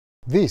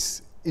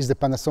This is the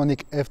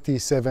Panasonic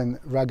FT7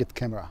 rugged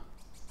camera.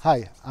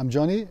 Hi, I'm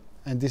Johnny,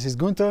 and this is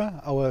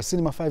Gunther, our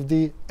Cinema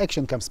 5D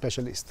action cam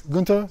specialist.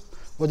 Gunther,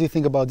 what do you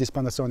think about this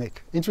Panasonic?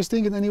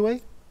 Interesting in any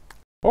way?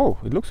 Oh,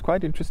 it looks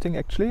quite interesting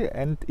actually,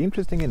 and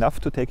interesting enough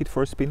to take it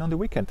for a spin on the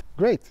weekend.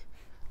 Great.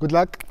 Good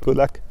luck. Good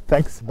luck.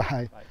 Thanks.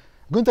 Bye. Bye.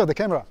 Gunther, the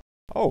camera.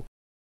 Oh.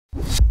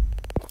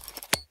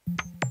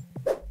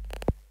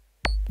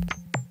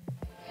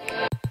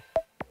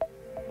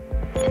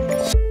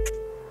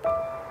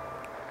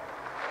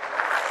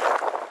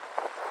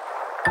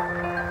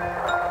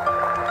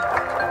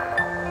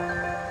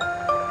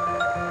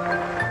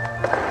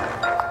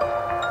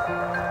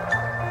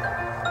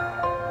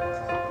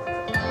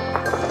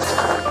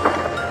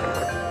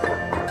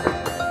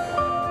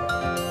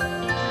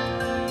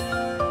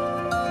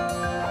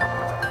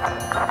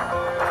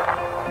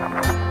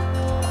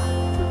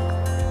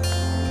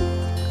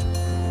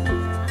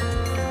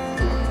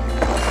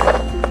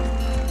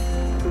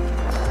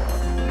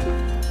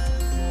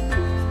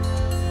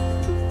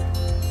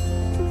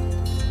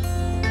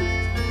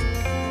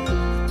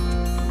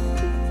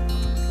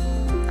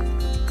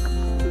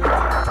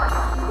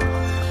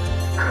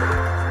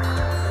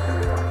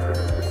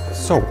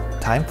 So,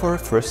 time for a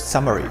first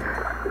summary.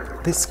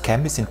 This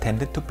cam is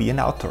intended to be an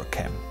outdoor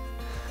cam.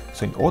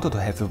 So in order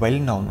to have a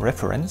well-known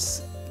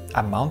reference,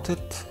 I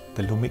mounted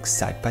the Lumix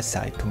side by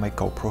side to my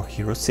GoPro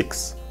Hero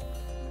 6.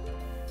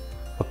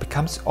 What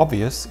becomes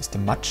obvious is the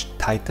much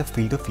tighter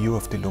field of view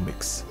of the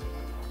Lumix.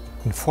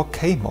 In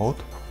 4K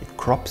mode, it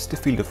crops the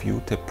field of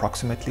view to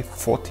approximately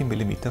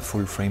 40mm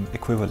full frame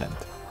equivalent.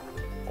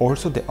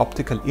 Also, the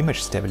optical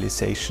image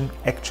stabilization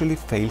actually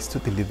fails to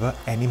deliver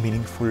any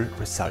meaningful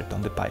result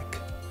on the bike.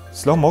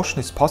 Slow motion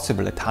is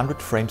possible at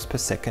 100 frames per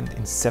second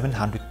in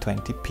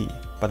 720p,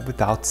 but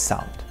without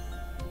sound.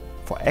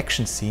 For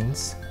action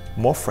scenes,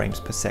 more frames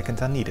per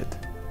second are needed.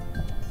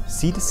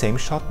 See the same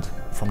shot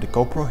from the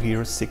GoPro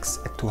Hero 6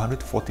 at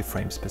 240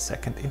 frames per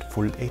second in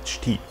full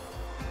HD.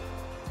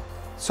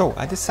 So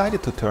I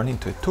decided to turn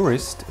into a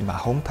tourist in my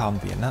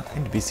hometown Vienna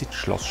and visit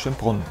Schloss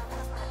Schönbrunn.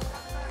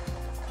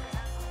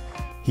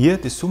 Here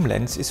the zoom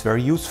lens is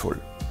very useful.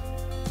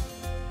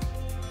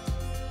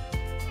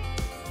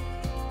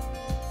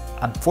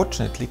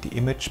 Unfortunately, the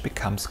image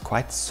becomes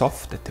quite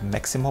soft at the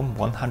maximum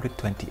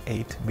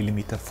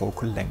 128mm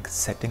focal length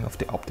setting of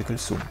the optical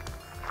zoom.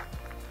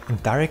 In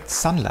direct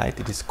sunlight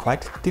it is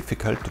quite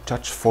difficult to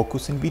judge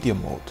focus in video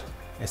mode,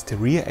 as the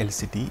rear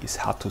LCD is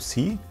hard to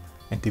see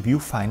and the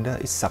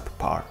viewfinder is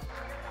subpar.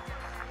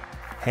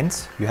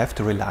 Hence you have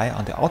to rely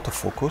on the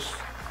autofocus,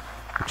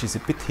 which is a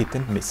bit hit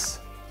and miss.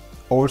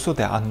 Also,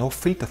 there are no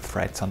filter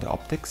threads on the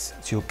optics,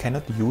 so you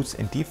cannot use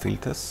ND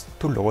filters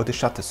to lower the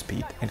shutter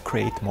speed and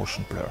create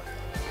motion blur.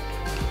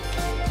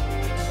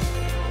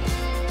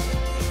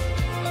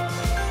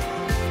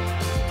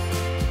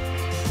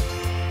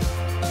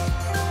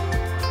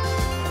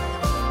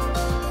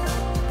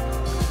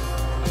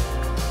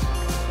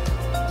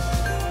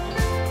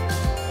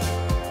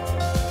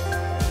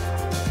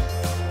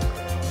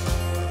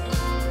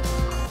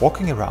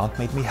 Walking around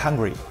made me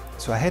hungry,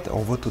 so I head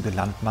over to the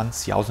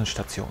Landmanns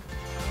Jausenstation.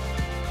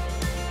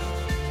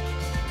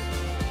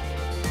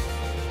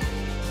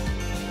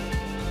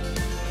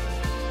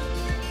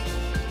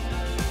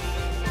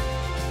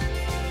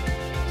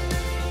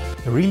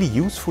 A really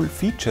useful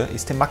feature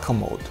is the macro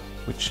mode,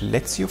 which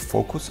lets you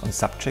focus on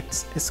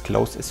subjects as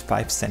close as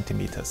 5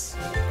 cm.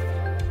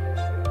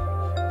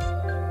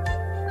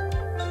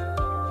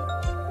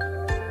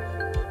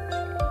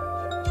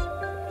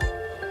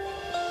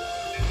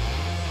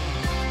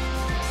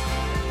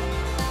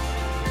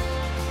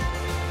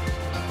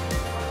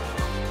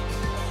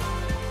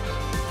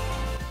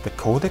 The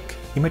codec,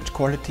 image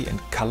quality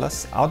and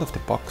colors out of the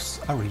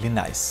box are really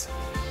nice.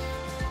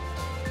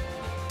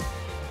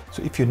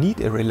 So if you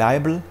need a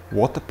reliable,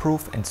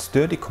 waterproof and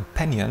sturdy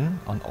companion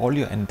on all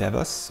your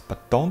endeavors,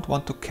 but don't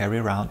want to carry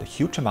around a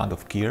huge amount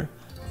of gear,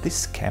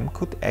 this cam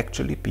could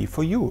actually be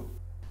for you.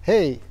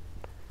 Hey,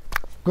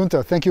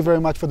 Gunther, thank you very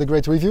much for the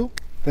great review.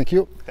 Thank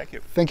you. Thank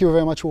you. Thank you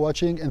very much for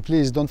watching, and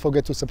please don't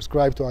forget to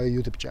subscribe to our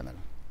YouTube channel.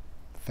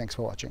 Thanks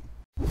for watching.